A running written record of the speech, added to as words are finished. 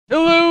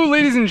Hello,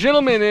 ladies and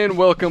gentlemen, and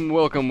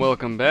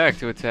welcome back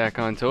to Attack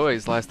on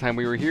Toys. Last time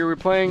we were here, we were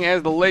playing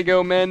as the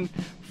Lego men,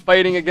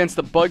 fighting against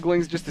the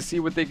Buglings just to see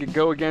what they could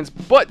go against.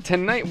 But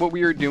tonight, what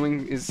we are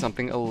doing is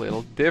something a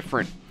little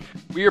different.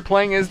 We are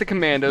playing as the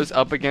Commandos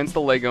up against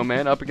the Lego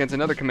men, up against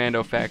another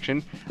Commando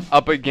faction,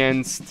 up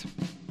against,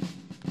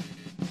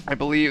 I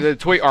believe, the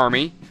Toy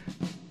Army.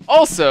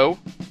 Also,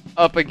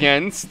 up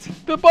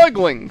against the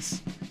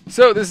Buglings.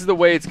 So this is the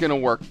way it's going to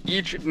work.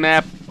 Each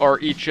map or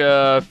each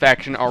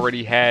faction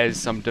already has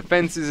some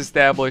defenses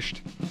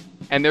established,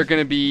 and they're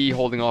going to be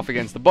holding off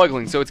against the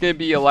Buglings. So it's going to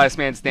be a last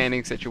man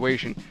standing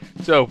situation.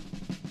 So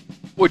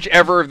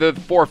whichever of the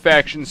four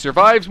factions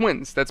survives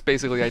wins. That's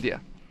basically the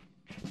idea.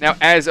 Now,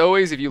 as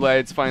always, if you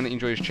lads find that you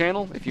enjoy this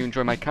channel, if you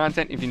enjoy my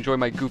content, if you enjoy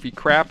my goofy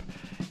crap,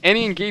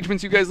 any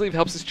engagements you guys leave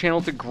helps this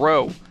channel to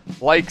grow.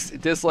 Likes,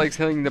 dislikes,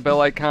 hitting the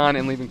bell icon,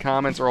 and leaving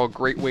comments are all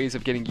great ways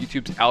of getting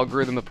YouTube's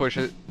algorithm to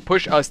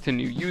push us to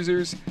new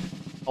users,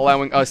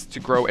 allowing us to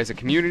grow as a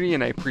community,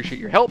 and I appreciate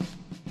your help.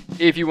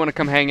 If you want to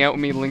come hang out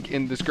with me, link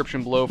in the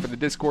description below for the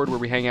Discord where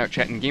we hang out,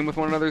 chat, and game with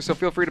one another, so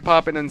feel free to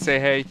pop in and say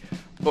hey.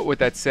 But with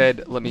that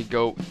said, let me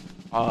go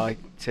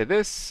to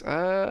this.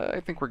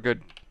 I think we're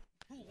good.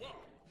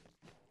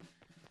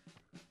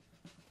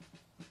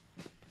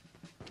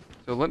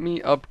 So let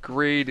me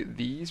upgrade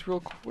these real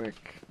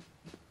quick.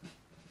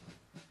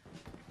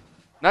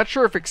 Not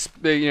sure if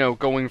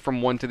going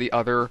from one to the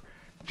other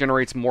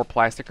generates more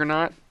plastic or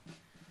not.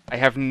 I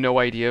have no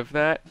idea of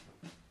that.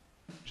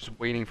 Just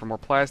waiting for more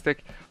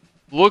plastic.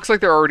 Looks like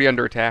they're already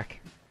under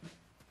attack.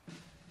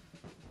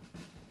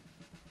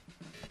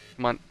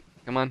 Come on,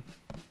 come on.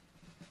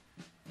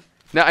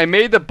 Now I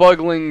made the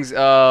Buglings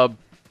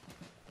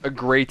a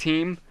gray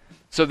team,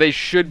 so they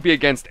should be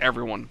against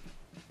everyone.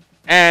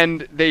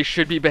 And they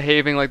should be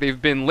behaving like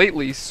they've been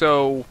lately,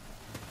 so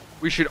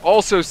we should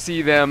also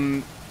see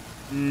them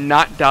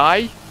not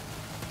die,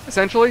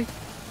 essentially.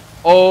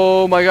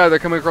 Oh my god, they're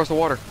coming across the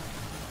water.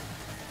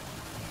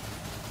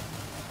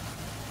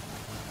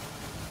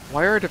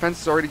 Why are our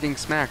defenses already getting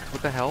smacked?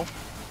 What the hell?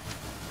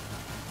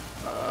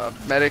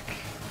 Medic.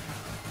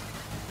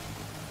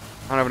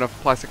 I don't have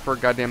enough plastic for a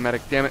goddamn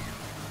medic, damn it.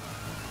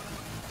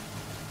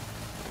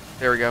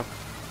 There we go.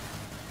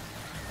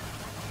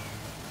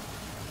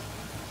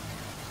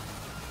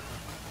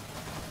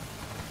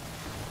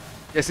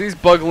 Yeah, so these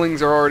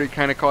Buglings are already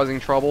kind of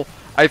causing trouble.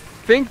 I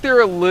think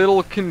they're a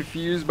little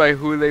confused by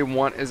who they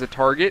want as a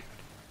target.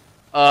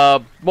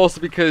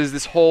 Mostly because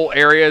this whole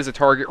area is a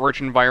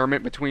target-rich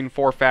environment between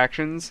four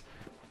factions.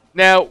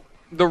 Now,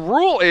 the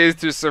rule is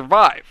to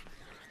survive.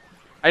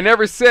 I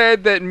never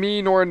said that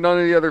me nor none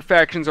of the other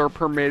factions are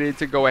permitted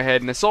to go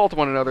ahead and assault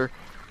one another.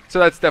 So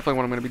that's definitely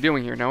what I'm going to be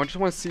doing here. Now, I just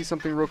want to see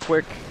something real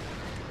quick.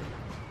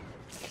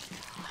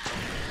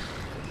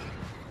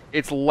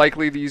 It's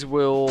likely these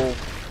will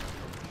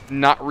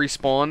not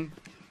respawn.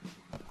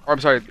 Or I'm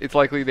sorry, it's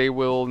likely they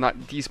will not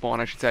despawn,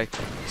 I should say.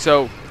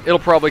 So it'll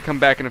probably come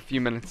back in a few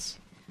minutes.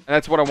 And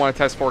that's what I want to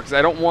test for, because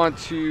I don't want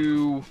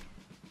to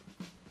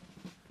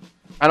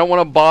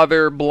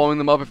bother blowing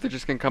them up if they're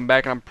just going to come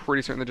back, and I'm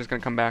pretty certain they're just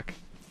going to come back.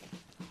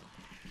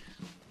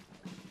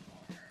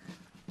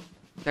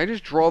 Can I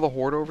just draw the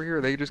horde over here?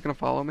 Are they just going to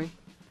follow me?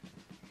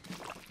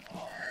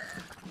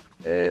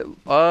 Is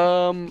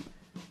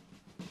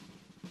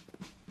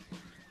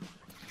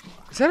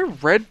that a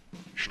red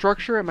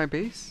structure at my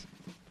base?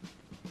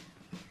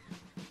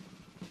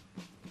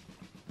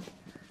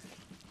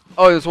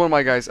 Oh, there's one of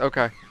my guys.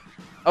 Okay.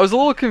 I was a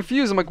little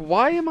confused. I'm like,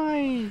 why am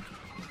I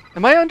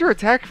under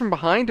attack from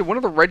behind? Did one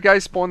of the red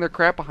guys spawn their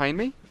crap behind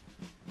me?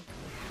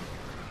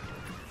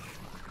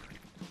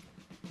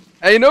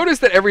 I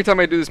noticed that every time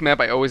I do this map,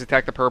 I always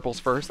attack the purples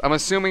first. I'm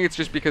assuming it's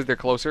just because they're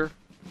closer.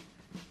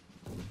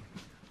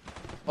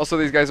 Also,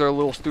 these guys are a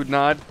little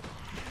stupid.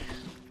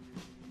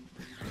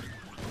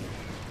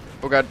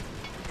 Oh god.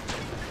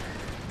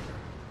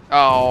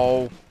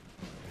 Oh.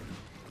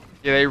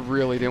 Yeah, they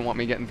really didn't want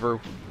me getting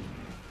through.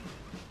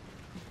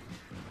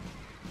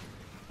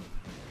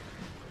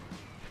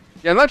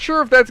 Yeah, I'm not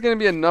sure if that's going to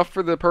be enough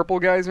for the purple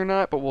guys or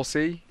not, but we'll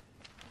see.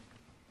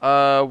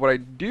 What I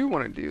do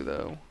want to do,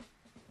 though,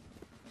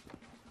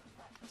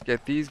 is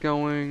get these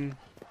going.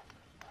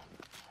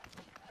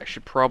 I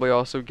should probably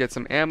also get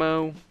some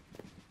ammo.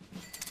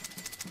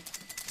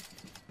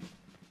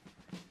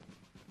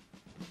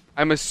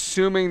 I'm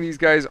assuming these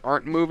guys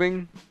aren't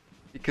moving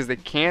because they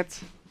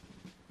can't.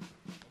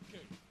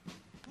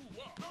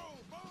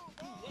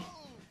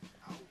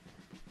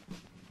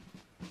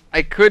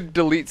 I could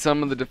delete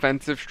some of the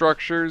defensive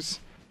structures,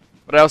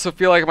 but I also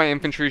feel like my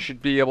infantry should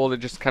be able to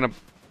just kind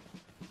of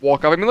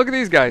walk up. I mean, look at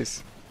these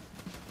guys.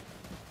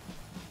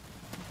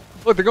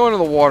 Look, they're going to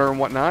the water and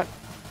whatnot.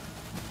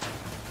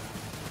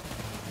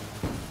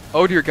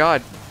 Oh dear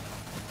god.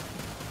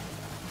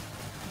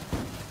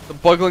 The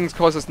Buglings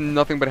cause us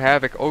nothing but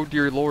havoc. Oh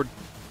dear lord.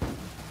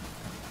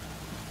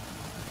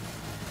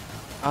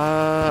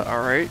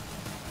 Alright.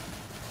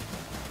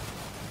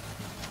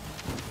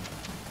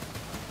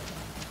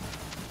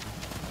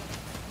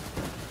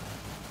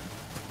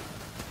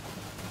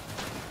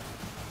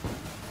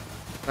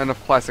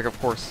 Enough plastic, of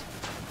course.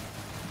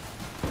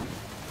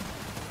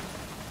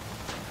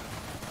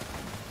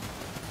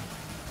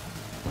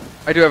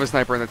 I do have a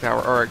sniper in the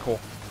tower. Alright,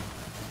 cool.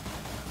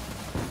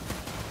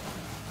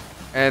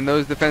 And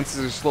those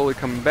defenses are slowly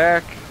coming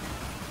back.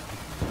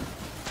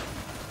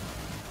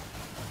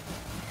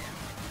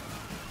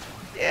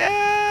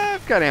 Yeah,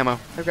 I've got ammo.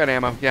 I've got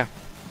ammo, yeah.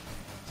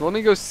 So let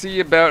me go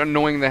see about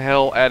annoying the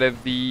hell out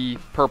of the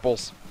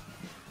purples.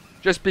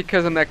 Just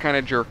because I'm that kind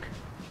of jerk.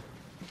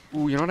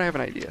 Ooh, you know what? I have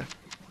an idea.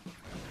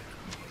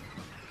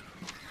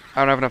 I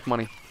don't have enough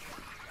money.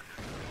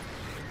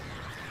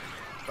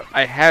 But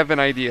I have an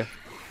idea.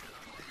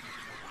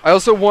 I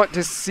also want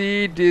to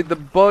see, did the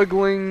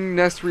Bugling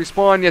nest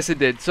respawn? Yes, it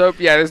did. So,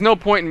 yeah, there's no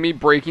point in me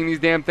breaking these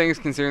damn things,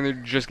 considering they're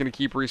just going to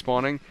keep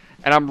respawning.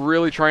 And I'm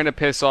really trying to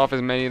piss off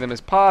as many of them as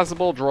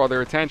possible, draw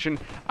their attention.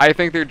 I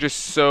think they're just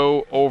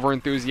so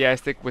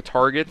over-enthusiastic with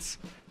targets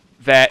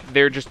that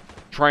they're just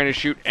trying to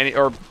shoot any,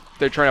 or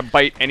they're trying to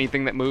bite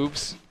anything that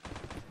moves.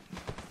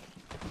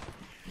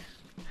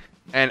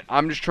 And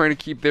I'm just trying to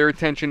keep their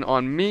attention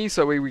on me,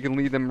 so that way we can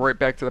lead them right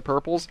back to the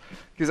purples.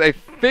 Because I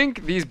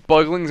think these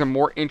Buglings are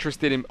more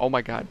interested in... Oh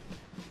my god.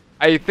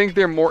 I think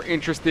they're more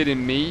interested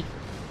in me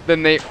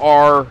than they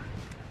are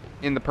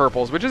in the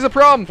purples. Which is a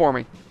problem for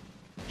me.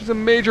 Which is a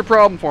major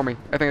problem for me.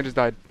 I think I just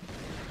died.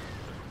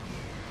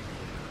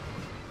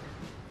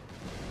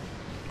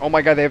 Oh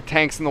my god, they have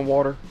tanks in the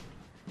water.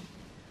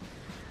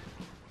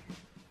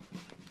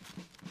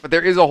 But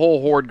there is a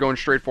whole horde going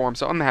straight for them,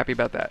 so I'm happy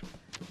about that.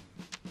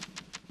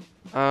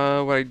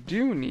 What I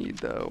do need,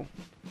 though,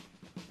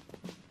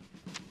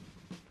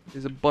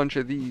 is a bunch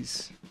of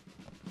these.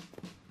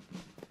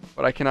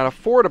 But I cannot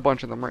afford a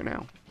bunch of them right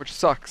now, which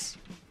sucks.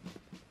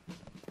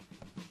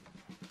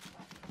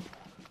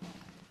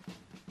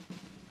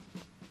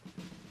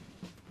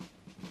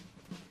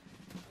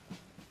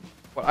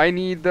 What I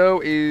need,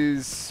 though,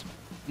 is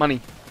money.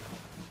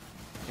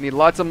 I need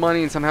lots of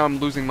money, and somehow I'm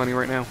losing money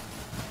right now.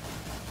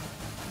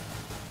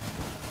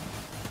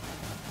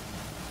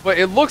 But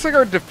it looks like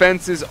our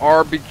defenses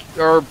are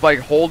like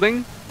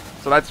holding,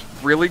 so that's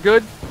really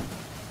good.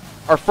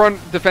 Our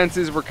front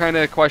defenses were kind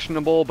of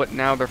questionable, but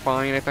now they're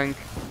fine, I think.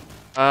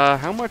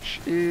 How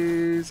much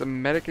is a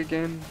medic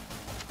again?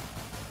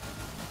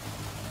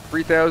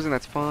 3,000,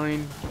 that's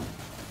fine.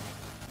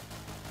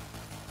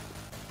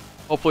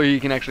 Hopefully he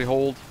can actually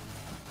hold.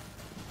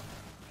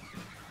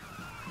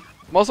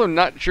 I'm also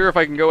not sure if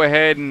I can go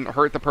ahead and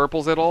hurt the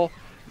purples at all,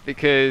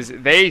 because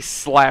they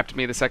slapped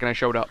me the second I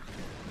showed up.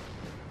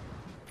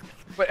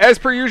 But as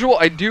per usual,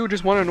 I do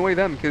just want to annoy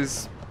them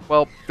because,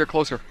 well, they're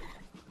closer.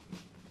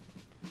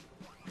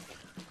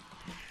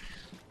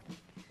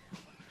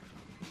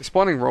 They're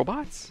spawning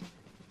robots?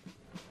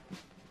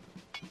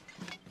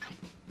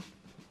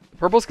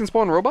 Purples can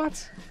spawn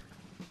robots?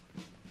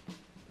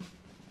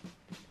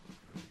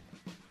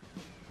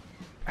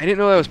 I didn't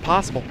know that was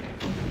possible.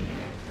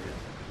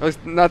 At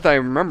least not that I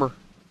remember.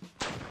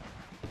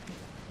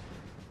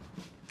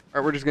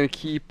 Alright, we're just gonna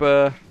keep,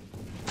 okay.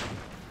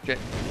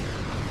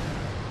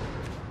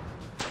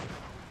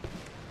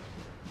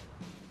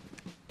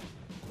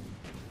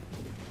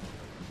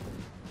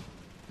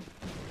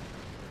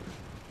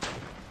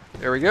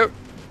 There we go.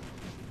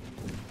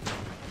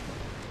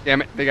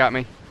 Damn it, they got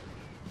me.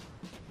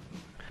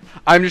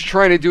 I'm just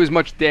trying to do as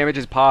much damage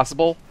as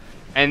possible,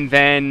 and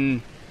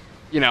then,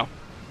 you know,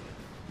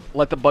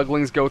 let the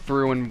Buglings go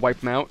through and wipe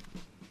them out.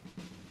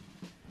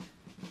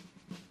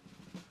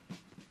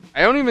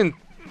 I don't even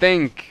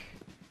think...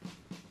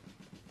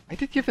 I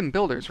did give them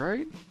builders,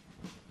 right?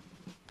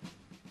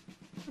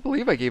 I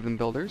believe I gave them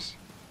builders.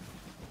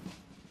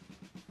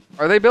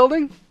 Are they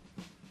building?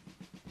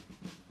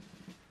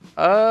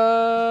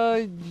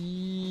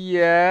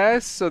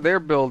 Yes, so they're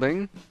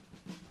building.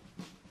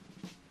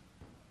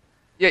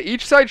 Yeah,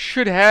 each side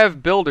should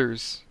have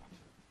builders.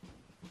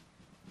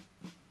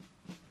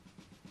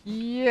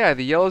 Yeah,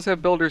 the yellows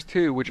have builders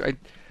too, which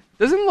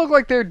doesn't look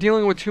like they're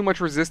dealing with too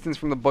much resistance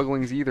from the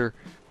Buglings either.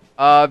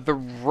 The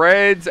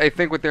reds, I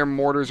think with their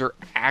mortars, are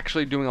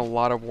actually doing a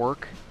lot of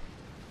work.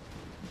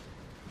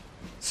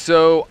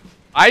 So,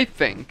 I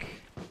think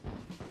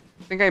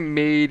I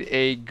made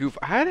a goof.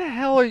 How the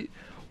hell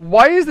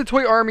why is the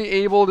toy army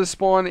able to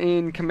spawn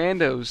in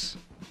commandos?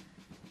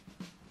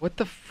 What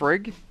the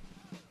frig?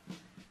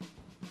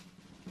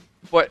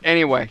 But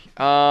anyway,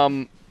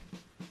 it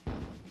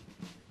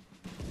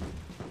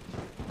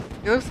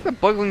looks like the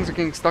Buglings are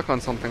getting stuck on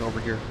something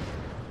over here.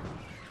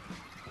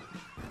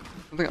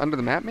 Something under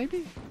the map,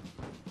 maybe?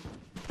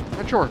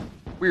 Not sure.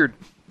 Weird.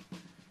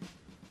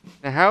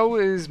 Now, how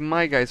is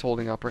my guys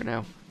holding up right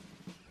now?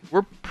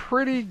 We're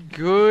pretty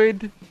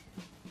good.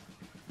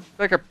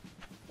 Like I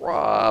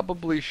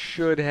probably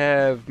should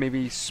have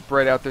maybe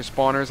spread out their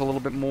spawners a little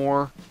bit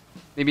more.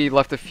 Maybe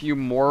left a few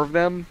more of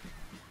them.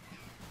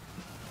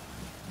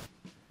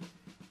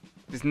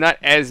 There's not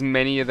as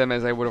many of them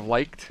as I would have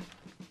liked.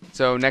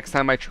 So next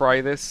time I try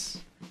this,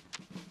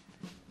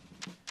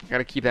 I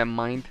gotta keep that in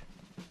mind.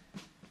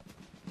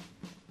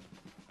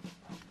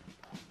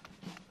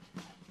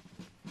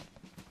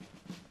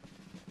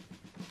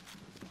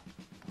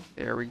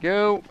 There we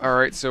go.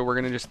 Alright, so we're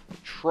going to just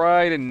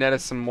try to net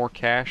us some more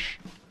cash.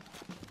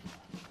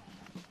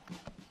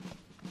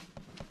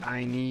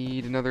 I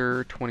need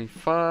another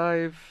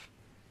 25.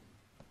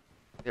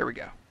 There we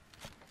go.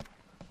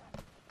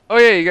 Oh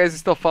yeah, you guys are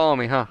still following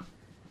me, huh?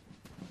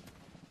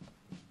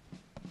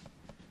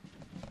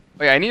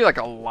 Oh yeah, I need like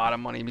a lot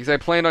of money because I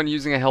planned on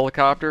using a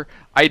helicopter.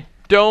 I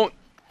don't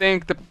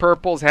think the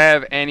purples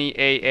have any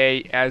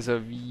AA as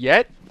of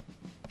yet,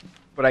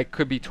 but I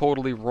could be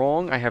totally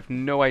wrong. I have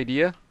no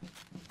idea.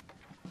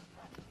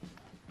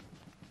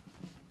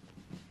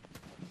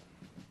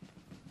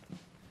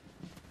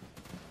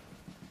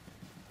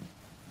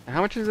 How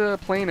much is a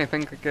plane? I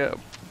think like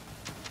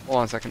hold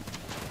on a second.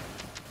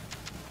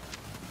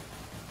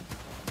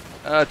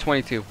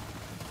 22.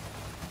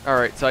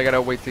 Alright, so I gotta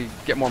wait to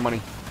get more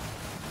money.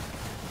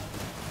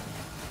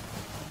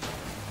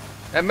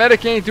 That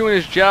medic ain't doing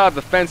his job.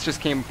 The fence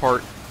just came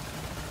apart.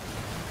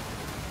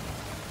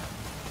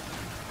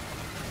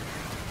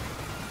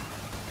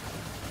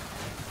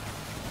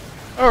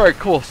 Alright,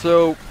 cool.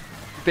 So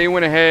they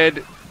went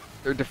ahead.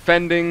 They're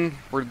defending.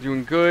 We're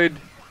doing good.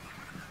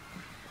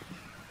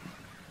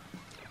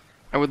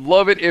 I would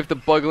love it if the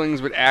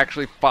Buglings would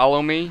actually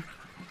follow me.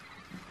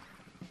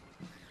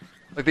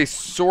 Like, they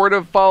sort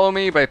of follow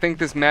me, but I think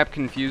this map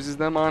confuses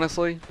them,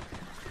 honestly.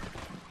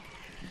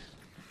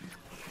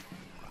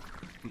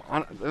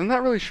 I'm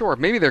not really sure.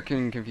 Maybe they're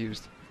getting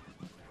confused.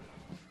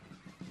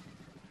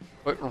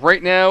 But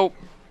right now,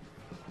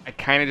 I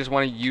kind of just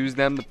want to use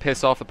them to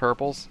piss off the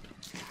purples.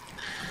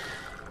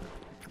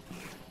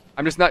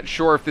 I'm just not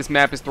sure if this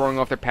map is throwing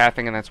off their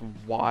pathing, and that's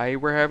why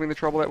we're having the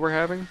trouble that we're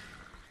having.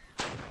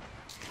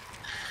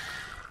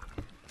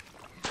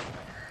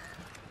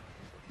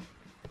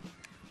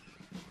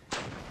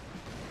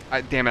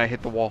 Damn it, I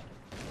hit the wall.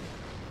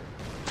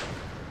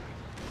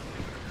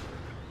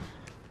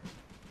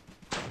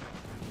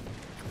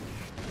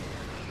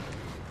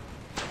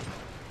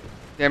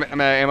 Damn it, I'm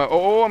out of ammo.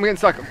 Oh, I'm getting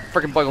stuck.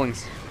 Freaking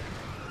Buglings.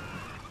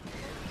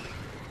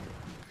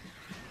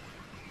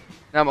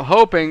 Now I'm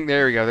hoping,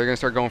 there we go, they're going to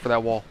start going for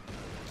that wall.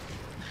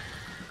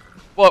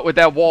 But with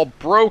that wall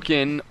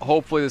broken,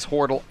 hopefully this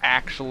horde will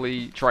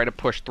actually try to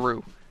push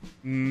through.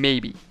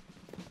 Maybe.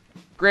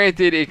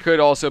 Granted, it could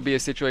also be a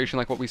situation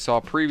like what we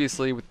saw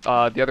previously with the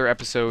other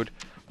episode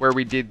where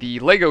we did the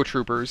Lego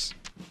Troopers.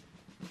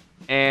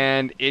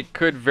 And it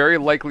could very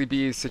likely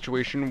be a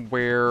situation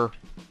where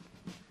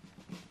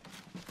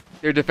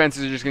their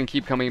defenses are just going to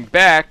keep coming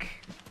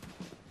back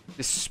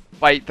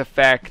despite the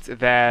fact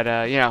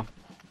that, you know,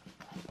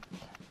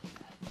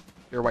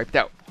 they're wiped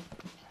out.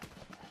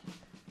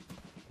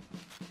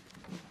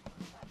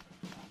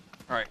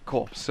 Alright,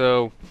 cool.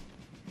 So,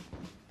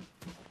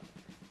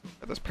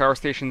 got those power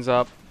stations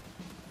up.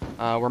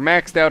 We're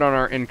maxed out on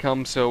our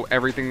income, so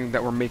everything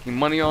that we're making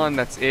money on,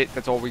 that's it.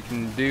 That's all we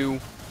can do.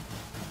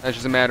 That's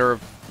just a matter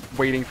of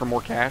waiting for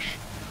more cash.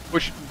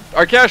 Which,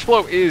 our cash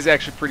flow is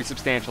actually pretty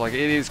substantial. Like, it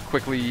is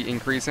quickly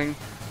increasing.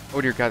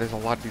 Oh dear God, there's a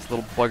lot of these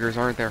little buggers,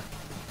 aren't there?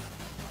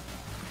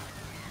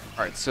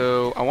 Alright,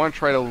 so I want to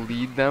try to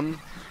lead them.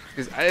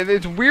 Because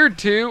it's weird,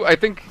 too. I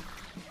think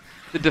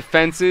the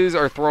defenses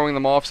are throwing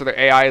them off, so their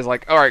AI is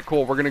like, alright,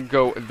 cool, we're going to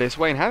go this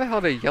way. And how the hell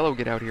did yellow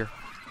get out here?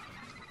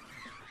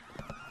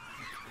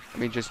 Let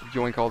me just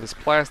yoink all this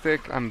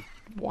plastic. I'm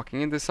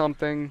walking into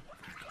something.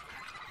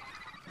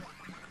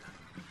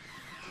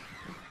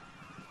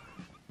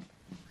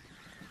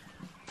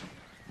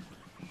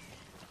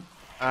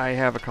 I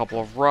have a couple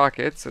of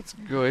rockets. That's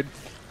good.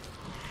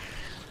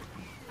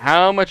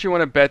 How much you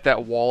want to bet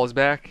that wall is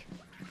back?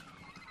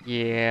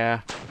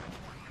 Yeah.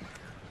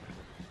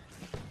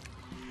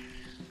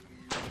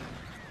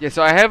 Yeah,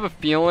 so I have a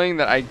feeling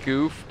that I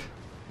goofed.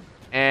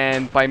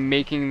 And by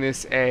making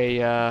this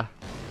a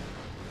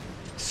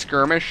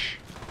skirmish,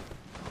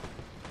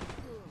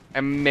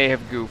 I may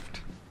have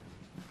goofed.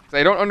 So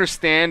I don't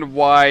understand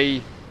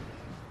why...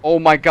 Oh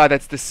my God,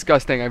 that's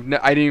disgusting.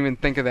 I didn't even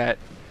think of that.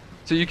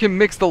 So you can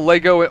mix the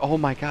Lego... Oh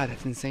my God,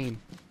 that's insane.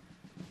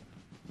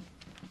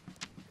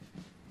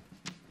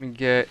 Let me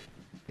get...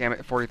 Damn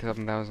it,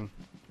 47,000.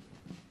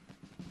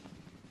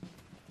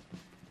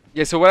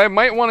 Yeah, so what I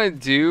might want to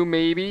do,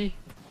 maybe,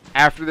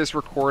 after this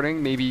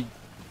recording, maybe...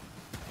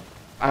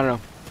 I don't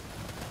know.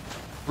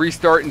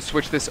 Restart and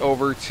switch this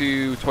over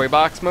to toy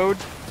box mode.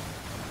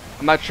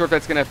 I'm not sure if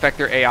that's going to affect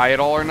their AI at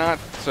all or not,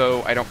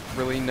 so I don't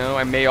really know.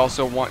 I may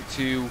also want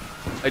to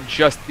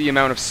adjust the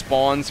amount of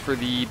spawns for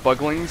the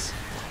Buglings.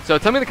 So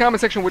tell me in the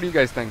comment section, what do you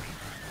guys think?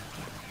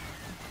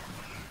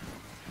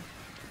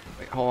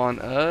 Wait, hold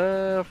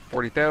on.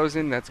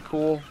 40,000, that's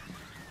cool.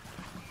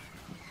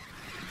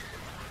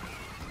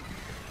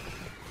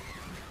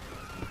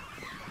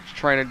 Just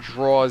trying to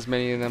draw as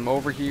many of them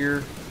over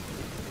here.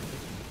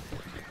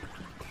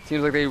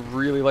 Seems like they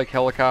really like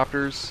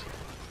helicopters.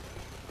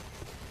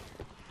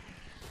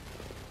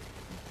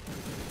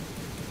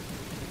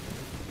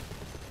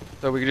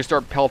 So we can just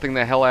start pelting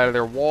the hell out of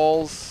their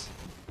walls.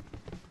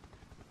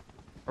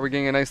 Are we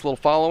getting a nice little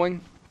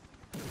following?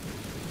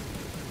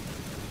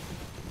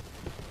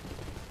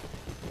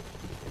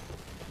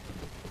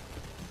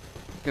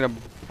 Gonna gonna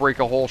break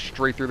a hole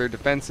straight through their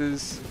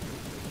defenses.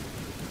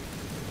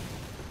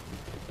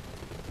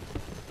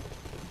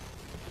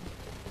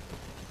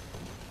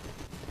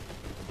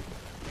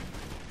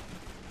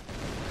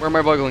 Where are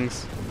my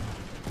Buglings?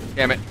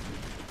 Damn it.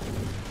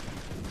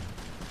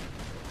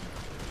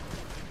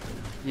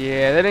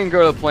 Yeah, that didn't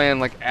go to plan,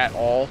 like, at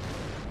all.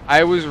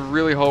 I was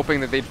really hoping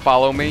that they'd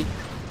follow me.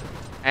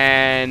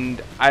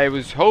 And I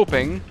was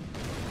hoping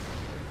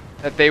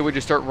that they would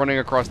just start running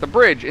across the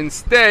bridge.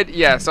 Instead,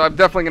 yeah, so I'm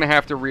definitely going to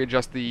have to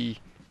readjust the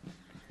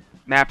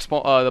map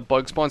spawn, the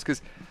bug spawns,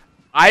 because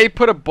I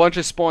put a bunch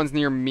of spawns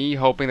near me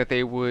hoping that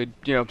they would,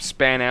 you know,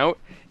 span out.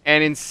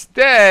 And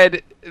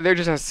instead, they're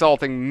just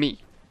assaulting me.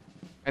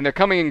 And they're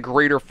coming in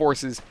greater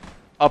forces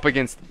up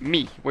against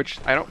me, which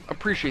I don't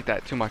appreciate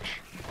that too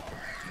much.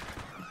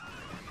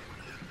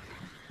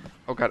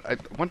 Oh god, I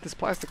want this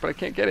plastic, but I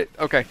can't get it.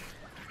 Okay.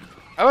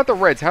 How about the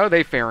Reds? How are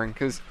they faring?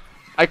 Because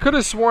I could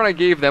have sworn I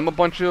gave them a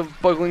bunch of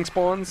Bugling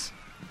spawns.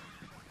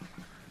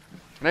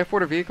 Can I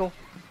afford a vehicle?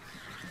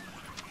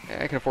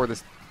 Yeah, I can afford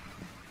this.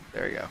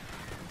 There you go.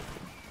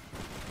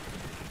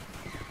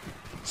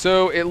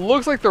 So it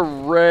looks like the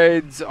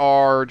Reds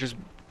are just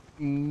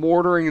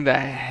mortaring the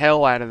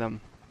hell out of them.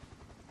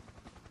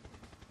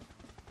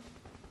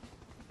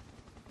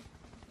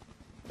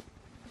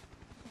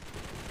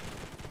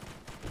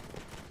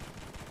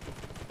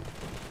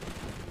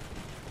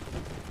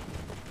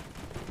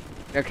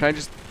 Yeah, can I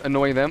just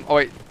annoy them? Oh,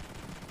 wait.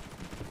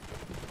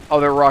 Oh,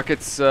 their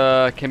rockets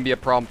can be a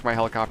problem for my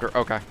helicopter.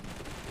 Okay. I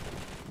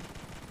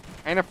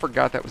kind of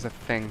forgot that was a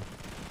thing.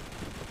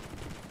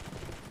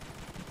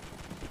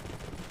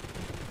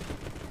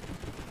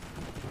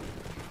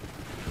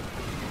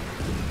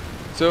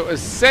 So,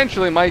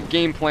 essentially, my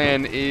game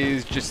plan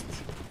is just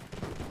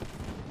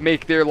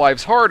make their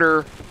lives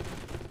harder,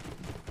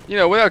 you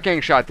know, without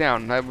getting shot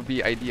down. That would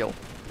be ideal.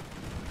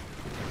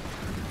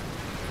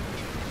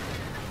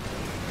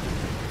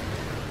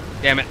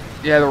 Damn it.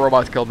 Yeah, the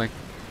robots killed me.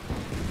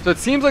 So it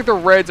seems like the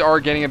Reds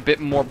are getting a bit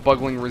more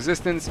Bugling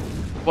resistance,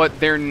 but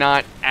they're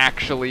not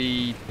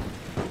actually...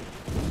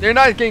 They're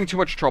not getting too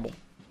much trouble.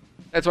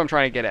 That's what I'm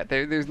trying to get at.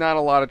 There's not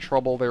a lot of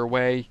trouble their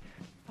way.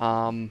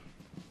 So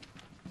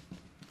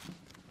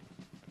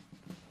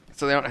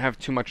they don't have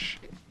too much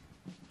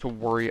to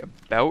worry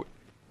about.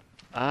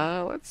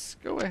 Let's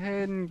go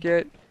ahead and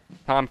get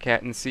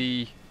Tomcat and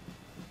see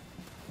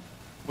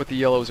what the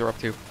yellows are up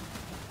to.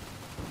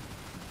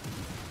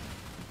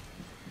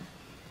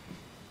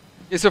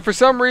 Yeah, so for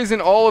some reason,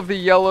 all of the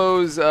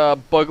yellows'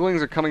 Buglings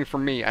are coming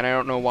from me, and I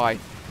don't know why.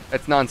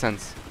 That's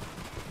nonsense.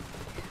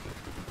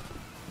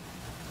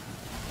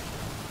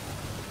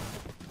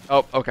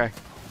 Oh, okay.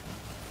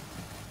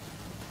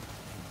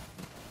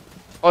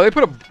 Oh, they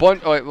put a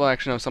bunch... Oh, well,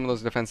 actually, no, some of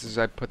those defenses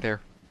I put there.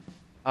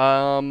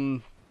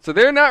 So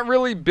they're not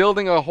really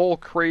building a whole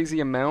crazy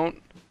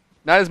amount.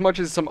 Not as much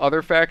as some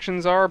other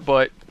factions are,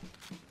 but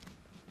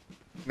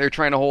they're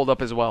trying to hold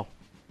up as well.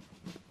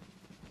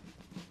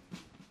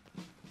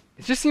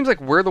 It just seems like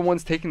we're the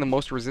ones taking the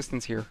most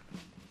resistance here.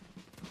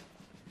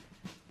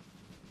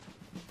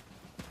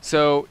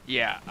 So,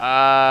 yeah.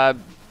 I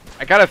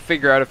gotta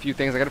figure out a few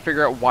things. I gotta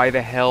figure out why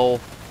the hell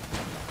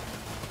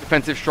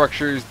defensive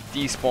structures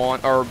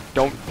despawn, or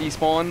don't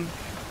despawn.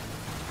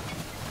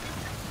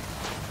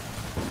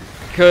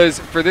 Because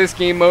for this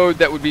game mode,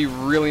 that would be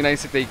really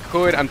nice if they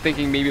could. I'm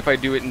thinking maybe if I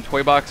do it in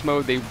Toy Box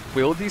mode, they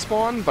will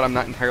despawn, but I'm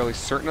not entirely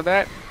certain of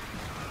that.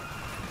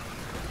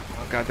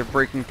 Oh god, they're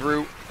breaking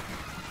through.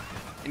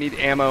 I need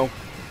ammo.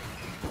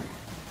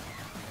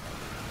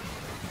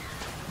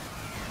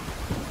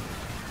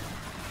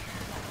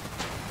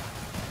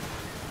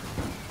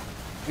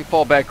 Let me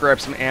fall back, grab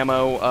some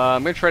ammo.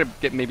 I'm going to try to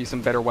get maybe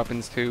some better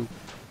weapons, too.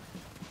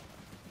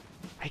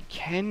 I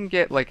can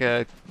get, like,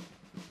 a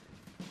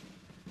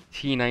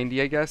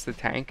T-90, I guess, the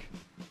tank.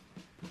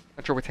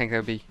 Not sure what tank that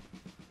would be.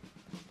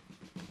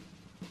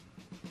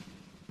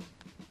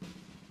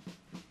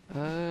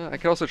 I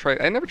could also try...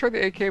 I never tried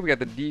the AK. We got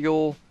the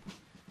Deagle.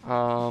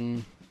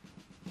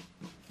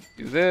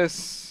 Do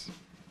this.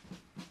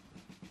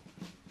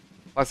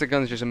 Plastic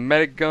gun is just a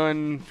medic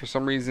gun. For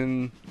some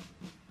reason,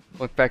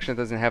 one faction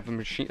that doesn't have a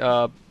machine,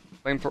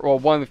 flamethrower.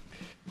 Well,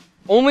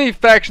 only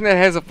faction that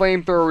has a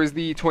flamethrower is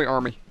the Toy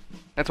Army.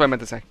 That's what I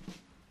meant to say.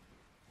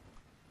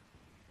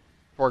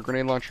 Or a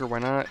grenade launcher, why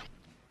not?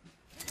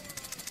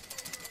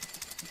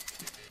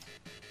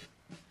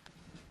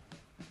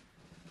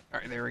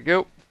 Alright, there we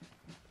go.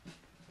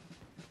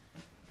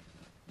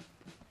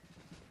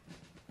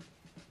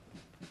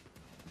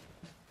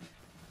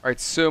 Alright,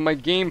 so my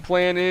game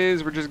plan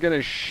is we're just going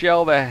to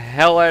shell the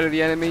hell out of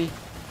the enemy.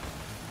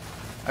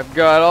 I've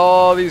got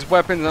all these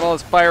weapons and all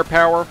this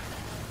firepower.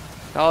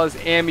 All this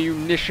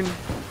ammunition.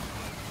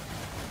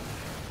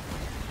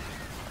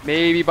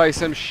 Maybe by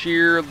some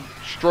sheer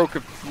stroke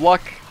of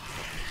luck,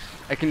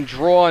 I can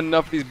draw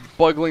enough of these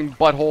Bugling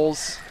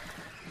buttholes.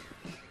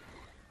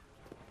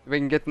 If I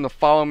can get them to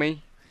follow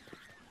me.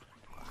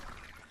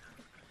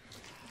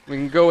 We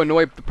can go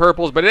annoy the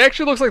purples, but it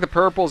actually looks like the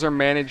purples are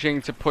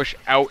managing to push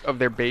out of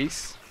their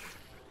base.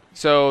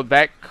 So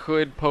that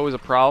could pose a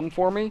problem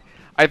for me.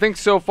 I think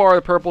so far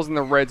the purples and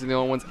the reds are the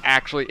only ones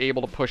actually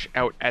able to push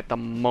out at the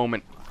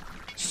moment.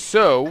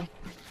 So,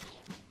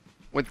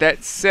 with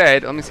that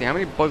said, let me see. How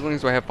many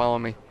Buglings do I have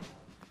following me?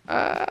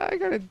 I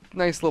got a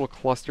nice little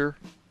cluster.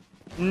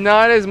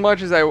 Not as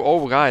much as I...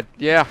 Oh, God.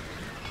 Yeah.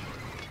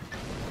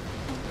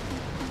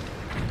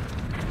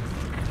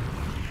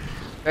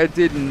 That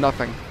did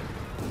nothing.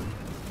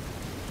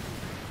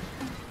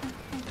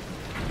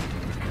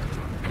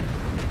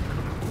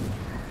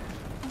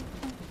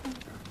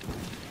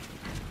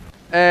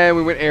 And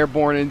we went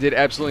airborne and did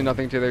absolutely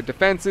nothing to their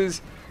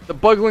defenses. The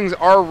Buglings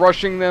are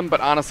rushing them, but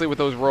honestly, with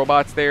those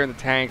robots there and the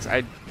tanks,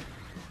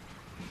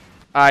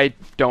 I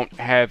don't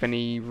have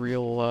any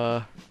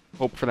real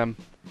hope for them.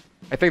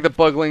 I think the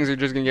Buglings are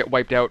just going to get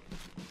wiped out.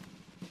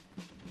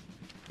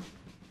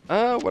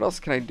 What else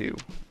can I do?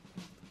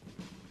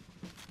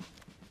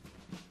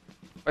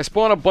 If I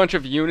spawn a bunch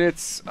of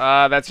units,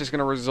 that's just going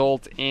to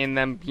result in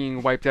them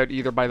being wiped out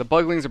either by the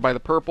Buglings or by the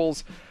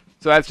purples.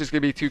 So that's just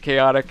going to be too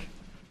chaotic.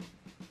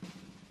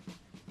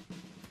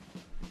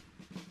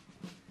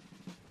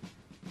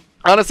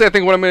 Honestly, I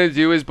think what I'm going to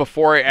do is,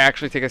 before I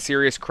actually take a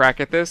serious crack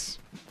at this,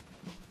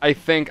 I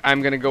think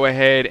I'm going to go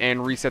ahead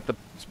and reset the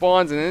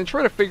spawns and then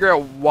try to figure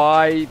out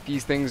why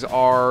these things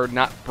are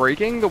not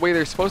breaking the way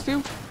they're supposed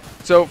to.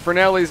 So for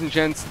now, ladies and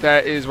gents,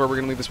 that is where we're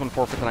going to leave this one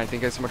for tonight.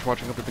 Thank you guys so much for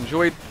watching. Hope you've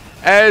enjoyed.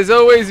 As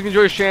always, if you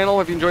enjoy this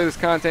channel, if you enjoy this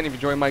content, if you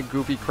enjoy my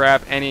goofy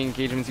crap, any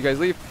engagements you guys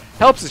leave,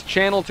 helps this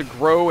channel to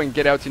grow and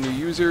get out to new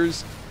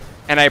users,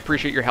 and I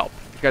appreciate your help.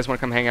 If you guys want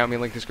to come hang out with me,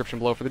 link in the description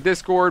below for the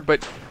Discord,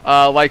 but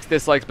likes,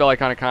 dislikes, bell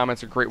icon, and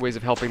comments are great ways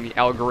of helping the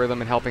algorithm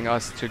and helping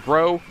us to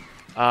grow.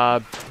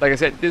 Like I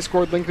said,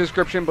 Discord, link in the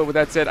description, but with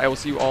that said, I will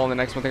see you all in the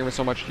next one. Thank you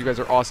so much. You guys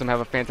are awesome.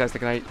 Have a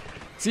fantastic night.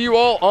 See you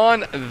all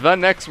on the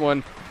next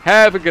one.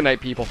 Have a good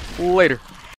night, people. Later.